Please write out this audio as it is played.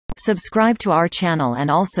Subscribe to our channel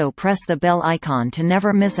and also press the bell icon to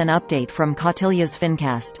never miss an update from Kautilya's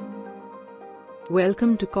Fincast.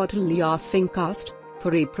 Welcome to Kautilya's Fincast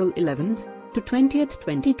for April 11th to 20th,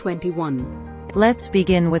 2021. Let's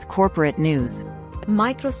begin with corporate news.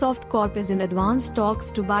 Microsoft Corp is in advanced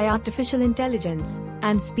talks to buy artificial intelligence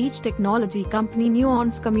and speech technology company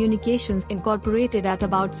Nuance Communications Incorporated at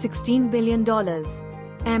about $16 billion.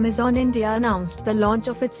 Amazon India announced the launch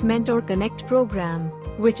of its Mentor Connect program,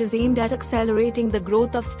 which is aimed at accelerating the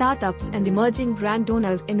growth of startups and emerging brand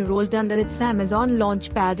owners enrolled under its Amazon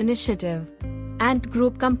Launchpad initiative. Ant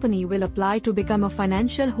Group company will apply to become a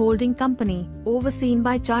financial holding company, overseen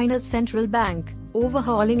by China's central bank,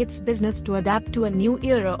 overhauling its business to adapt to a new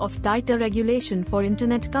era of tighter regulation for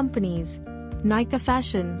internet companies. Nykaa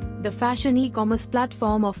Fashion, the fashion e-commerce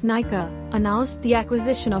platform of Nykaa, announced the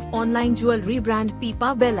acquisition of online jewelry brand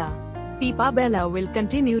Pipa Bella. Pipa Bella will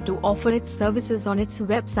continue to offer its services on its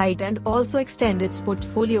website and also extend its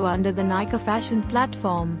portfolio under the Nykaa Fashion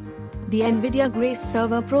platform. The NVIDIA Grace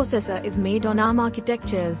server processor is made on ARM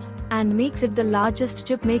architectures, and makes it the largest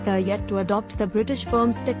chip maker yet to adopt the British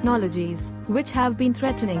firm's technologies, which have been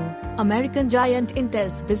threatening American giant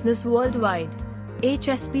Intel's business worldwide.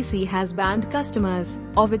 HSBC has banned customers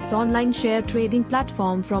of its online share trading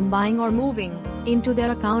platform from buying or moving into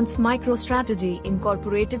their account's MicroStrategy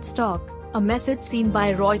Incorporated stock, a message seen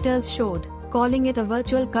by Reuters showed, calling it a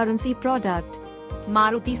virtual currency product.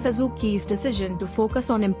 Maruti Suzuki's decision to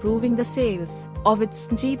focus on improving the sales of its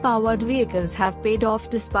G-powered vehicles have paid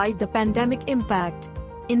off despite the pandemic impact.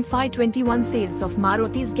 In FY 21, sales of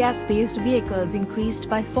Maruti's gas-based vehicles increased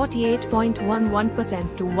by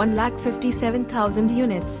 48.11% to 157,000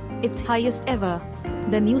 units, its highest ever.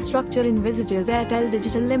 The new structure envisages Airtel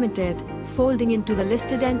Digital Limited folding into the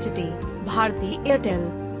listed entity, Bharti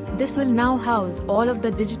Airtel. This will now house all of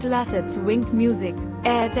the digital assets Wink Music,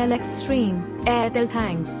 Airtel Xstream, Airtel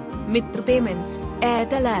Thanks, Mitra Payments,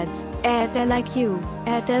 Airtel Ads, Airtel IQ,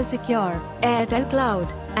 Airtel Secure, Airtel Cloud,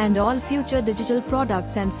 and all future digital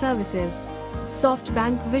products and services.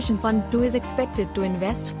 SoftBank Vision Fund 2 is expected to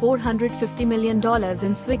invest $450 million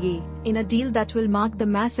in Swiggy, in a deal that will mark the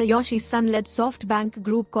Masayoshi Son-led SoftBank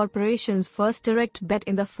Group Corporation's first direct bet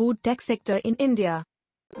in the food tech sector in India.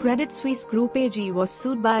 Credit Suisse Group AG was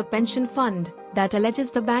sued by a pension fund that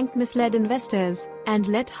alleges the bank misled investors and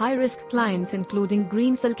let high-risk clients including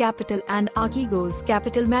Greensill Capital and Archegos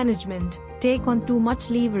Capital Management take on too much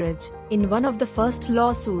leverage, in one of the first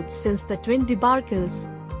lawsuits since the twin debacles.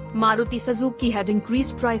 Maruti Suzuki had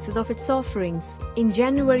increased prices of its offerings in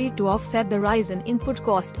January to offset the rise in input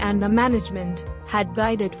cost, and the management had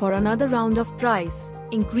guided for another round of price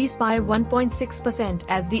increase by 1.6%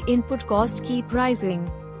 as the input cost keep rising.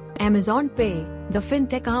 Amazon Pay, the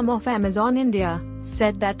fintech arm of Amazon India,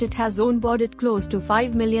 said that it has onboarded close to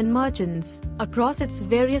 5 million merchants across its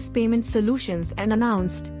various payment solutions and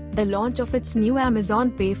announced the launch of its new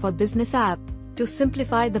Amazon Pay for Business app to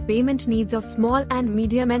simplify the payment needs of small and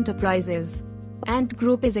medium enterprises. Ant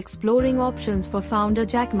Group is exploring options for founder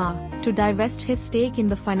Jack Ma to divest his stake in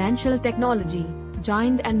the financial technology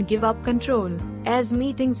giant and give up control, as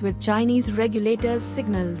meetings with Chinese regulators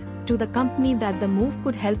signaled to the company that the move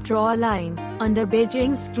could help draw a line under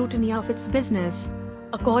Beijing's scrutiny of its business.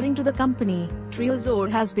 According to the company, Triozor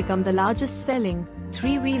has become the largest selling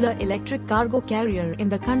three-wheeler electric cargo carrier in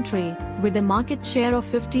the country, with a market share of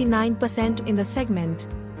 59% in the segment.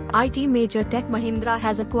 IT major Tech Mahindra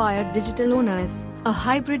has acquired Digital Owners, a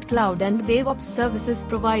hybrid cloud and DevOps services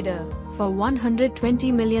provider, for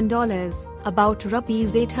 $120 million, about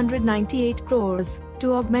Rs 898 crores,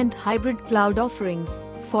 to augment hybrid cloud offerings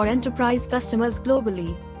for enterprise customers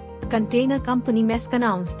globally. Container company Maersk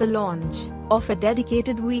announced the launch of a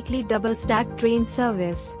dedicated weekly double-stack train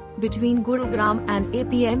service between Gurugram and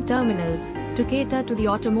APM terminals to cater to the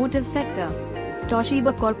automotive sector.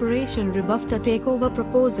 Toshiba Corporation rebuffed a takeover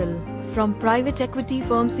proposal from private equity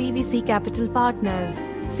firm CVC Capital Partners,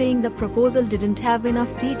 saying the proposal didn't have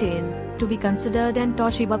enough detail to be considered and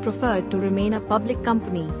Toshiba preferred to remain a public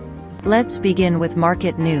company. Let's begin with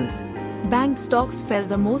market news. Bank stocks fell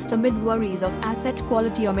the most amid worries of asset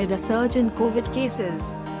quality amid a surge in COVID cases.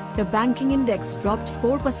 The banking index dropped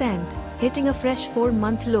 4%, hitting a fresh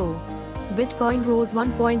 4-month low. Bitcoin rose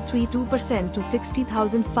 1.32% to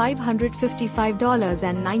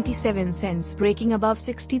 $60,555.97, breaking above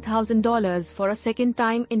 $60,000 for a second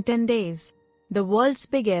time in 10 days. The world's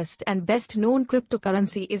biggest and best-known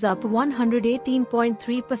cryptocurrency is up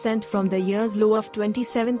 118.3% from the year's low of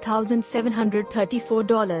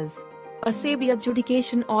 $27,734. A SEBI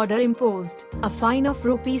adjudication order imposed a fine of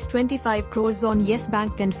Rs 25 crores on Yes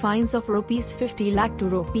Bank and fines of Rs 50 lakh to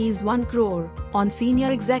Rs 1 crore on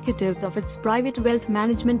senior executives of its private wealth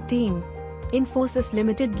management team. Infosys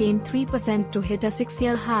Limited gained 3% to hit a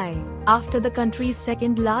 6-year high, after the country's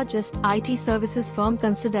second-largest IT services firm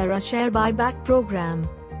considered a share buyback program.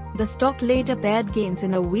 The stock later pared gains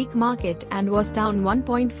in a weak market and was down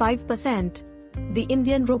 1.5%. The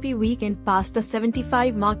Indian rupee weakened past the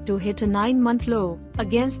 75 mark to hit a 9-month low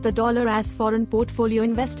against the dollar as foreign portfolio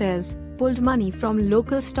investors pulled money from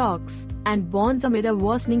local stocks and bonds amid a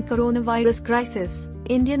worsening coronavirus crisis.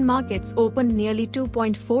 Indian markets opened nearly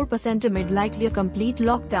 2.4% amid likely a complete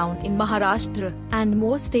lockdown in Maharashtra and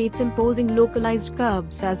more states imposing localized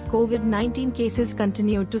curbs as COVID-19 cases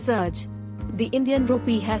continued to surge. The Indian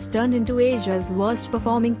rupee has turned into Asia's worst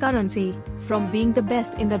performing currency, from being the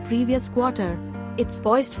best in the previous quarter. It's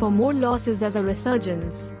poised for more losses as a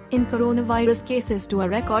resurgence in coronavirus cases to a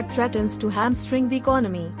record threatens to hamstring the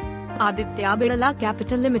economy. Aditya Birla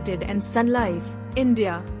Capital Limited and Sun Life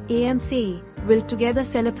India (AMC) will together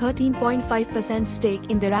sell a 13.5%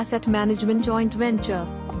 stake in their asset management joint venture.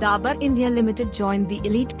 Dabur India Limited joined the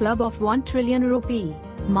elite club of 1 trillion rupee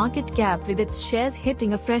market cap with its shares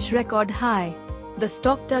hitting a fresh record high. The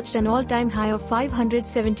stock touched an all-time high of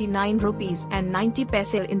 579 rupees and 90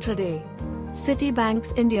 paise intraday.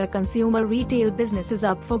 Citibank's India consumer retail business is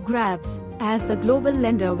up for grabs, as the global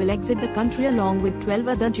lender will exit the country along with 12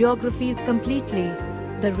 other geographies completely.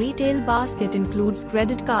 The retail basket includes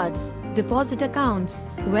credit cards, deposit accounts,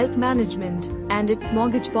 wealth management, and its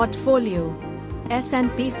mortgage portfolio.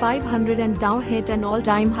 S&P 500 and Dow hit an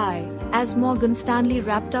all-time high, as Morgan Stanley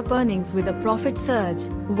wrapped up earnings with a profit surge,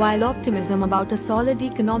 while optimism about a solid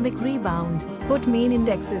economic rebound put main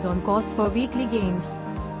indexes on course for weekly gains.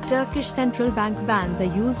 Turkish Central Bank banned the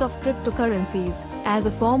use of cryptocurrencies as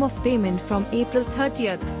a form of payment from April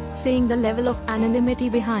 30th, saying the level of anonymity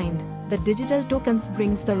behind the digital tokens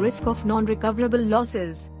brings the risk of non-recoverable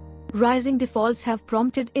losses. Rising defaults have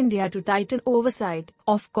prompted India to tighten oversight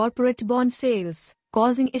of corporate bond sales,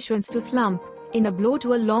 causing issuance to slump, in a blow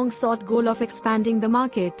to a long-sought goal of expanding the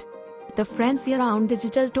market. The frenzy around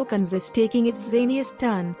digital tokens is taking its zaniest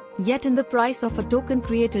turn, yet in the price of a token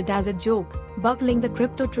created as a joke, buckling the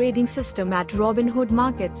crypto trading system at Robinhood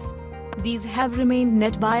markets. These have remained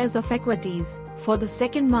net buyers of equities for the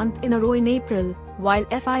second month in a row in April, while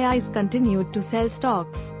FIIs continued to sell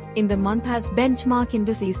stocks in the month as benchmark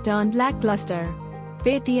indices turned lackluster.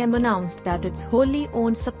 Paytm announced that its wholly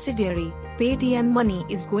owned subsidiary, Paytm Money,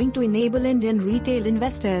 is going to enable Indian retail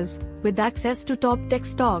investors with access to top tech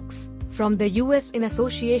stocks from the US in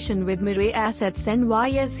association with Mirae Asset's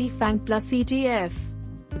NYSE FANG Plus ETF.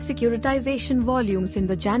 Securitization volumes in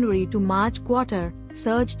the January to March quarter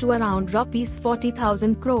surged to around Rs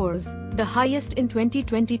 40,000 crores, the highest in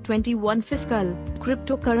 2020-21 fiscal.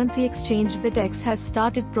 Cryptocurrency exchange BitX has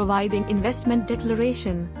started providing investment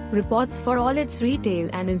declaration reports for all its retail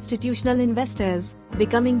and institutional investors,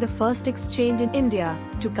 becoming the first exchange in India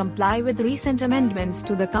to comply with recent amendments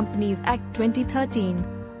to the Companies Act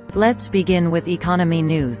 2013. Let's begin with economy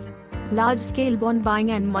news. Large-scale bond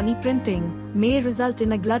buying and money printing may result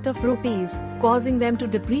in a glut of rupees, causing them to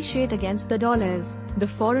depreciate against the dollars. The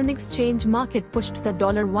foreign exchange market pushed the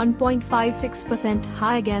dollar 1.56%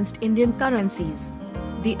 high against Indian currencies.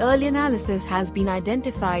 The early analysis has been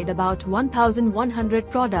identified about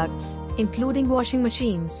 1,100 products, including washing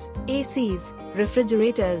machines, ACs,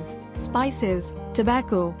 refrigerators, spices,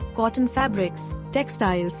 tobacco, cotton fabrics,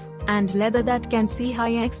 textiles, and leather that can see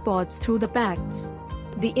high exports through the pacts.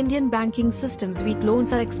 The Indian banking system's weak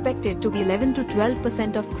loans are expected to be 11 to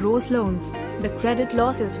 12% of gross loans. The credit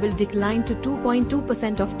losses will decline to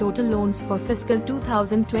 2.2% of total loans for fiscal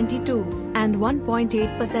 2022 and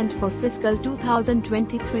 1.8% for fiscal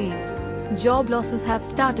 2023. Job losses have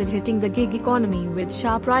started hitting the gig economy with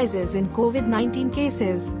sharp rises in COVID-19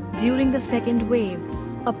 cases during the second wave.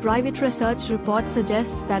 A private research report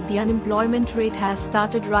suggests that the unemployment rate has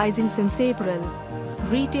started rising since April.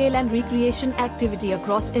 Retail and recreation activity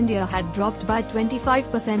across India had dropped by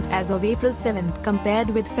 25% as of April 7 compared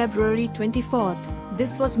with February 24.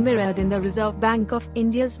 This was mirrored in the Reserve Bank of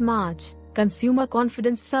India's March Consumer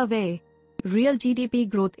Confidence Survey. Real GDP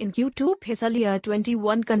growth in Q2 fiscal year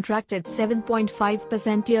 21 contracted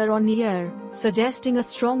 7.5% year-on-year, suggesting a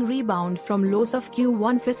strong rebound from lows of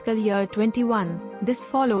Q1 fiscal year 21. This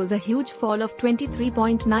follows a huge fall of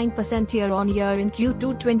 23.9% year-on-year in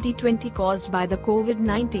Q2 2020 caused by the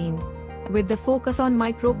COVID-19. With the focus on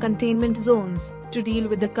micro-containment zones to deal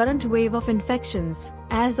with the current wave of infections,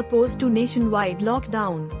 as opposed to nationwide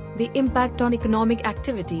lockdown, the impact on economic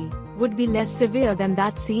activity would be less severe than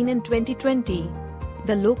that seen in 2020.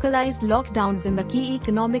 The localized lockdowns in the key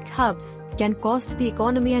economic hubs can cost the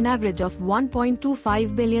economy an average of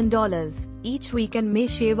 $1.25 billion each week and may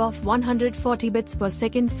shave off 140 bits per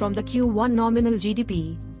second from the Q1 nominal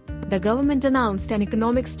GDP. The government announced an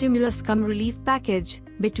economic stimulus cum relief package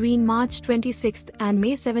between March 26 and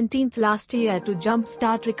May 17 last year to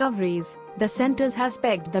jumpstart recoveries. The centre has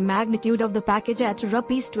pegged the magnitude of the package at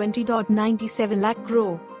Rs 20.97 lakh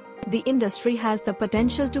crore. The industry has the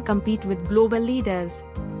potential to compete with global leaders.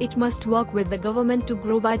 It must work with the government to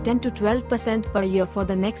grow by 10 to 12% per year for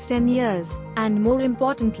the next 10 years, and more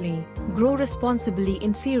importantly, grow responsibly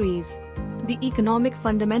in series. The economic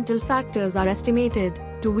fundamental factors are estimated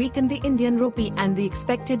to weaken the Indian rupee and the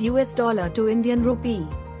expected US dollar to Indian rupee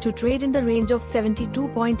to trade in the range of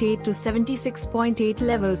 72.8 to 76.8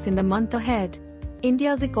 levels in the month ahead.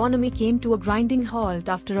 India's economy came to a grinding halt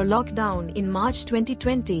after a lockdown in March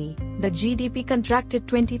 2020. The GDP contracted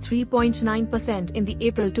 23.9% in the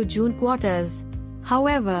April to June quarters.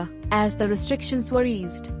 However, as the restrictions were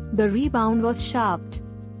eased, the rebound was sharp.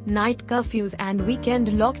 Night curfews and weekend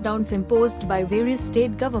lockdowns imposed by various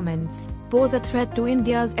state governments pose a threat to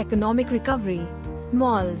India's economic recovery.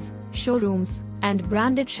 Malls, showrooms, and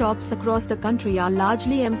branded shops across the country are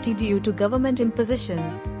largely empty due to government imposition.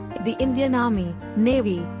 The Indian Army,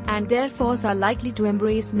 Navy, and Air Force are likely to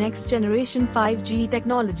embrace next-generation 5G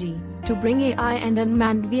technology to bring AI and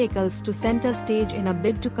unmanned vehicles to center stage in a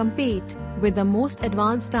bid to compete with the most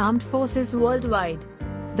advanced armed forces worldwide.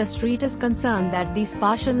 The street is concerned that these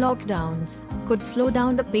partial lockdowns could slow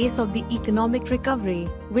down the pace of the economic recovery,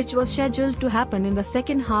 which was scheduled to happen in the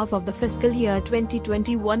second half of the fiscal year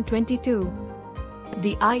 2021-22.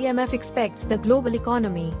 The IMF expects the global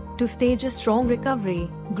economy to stage a strong recovery,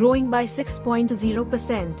 growing by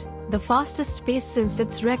 6.0%, the fastest pace since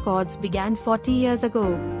its records began 40 years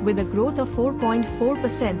ago, with a growth of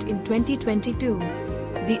 4.4% in 2022.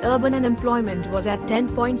 The urban unemployment was at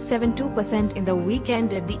 10.72% in the week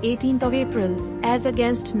ended the 18th of April, as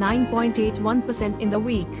against 9.81% in the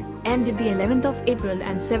week ended the 11th of April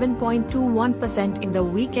and 7.21% in the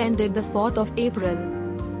week ended the 4th of April.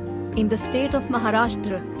 In the state of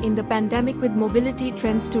Maharashtra, in the pandemic with mobility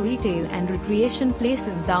trends to retail and recreation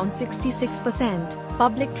places down 66%,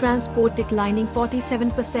 public transport declining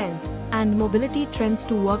 47%, and mobility trends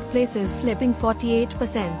to workplaces slipping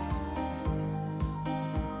 48%.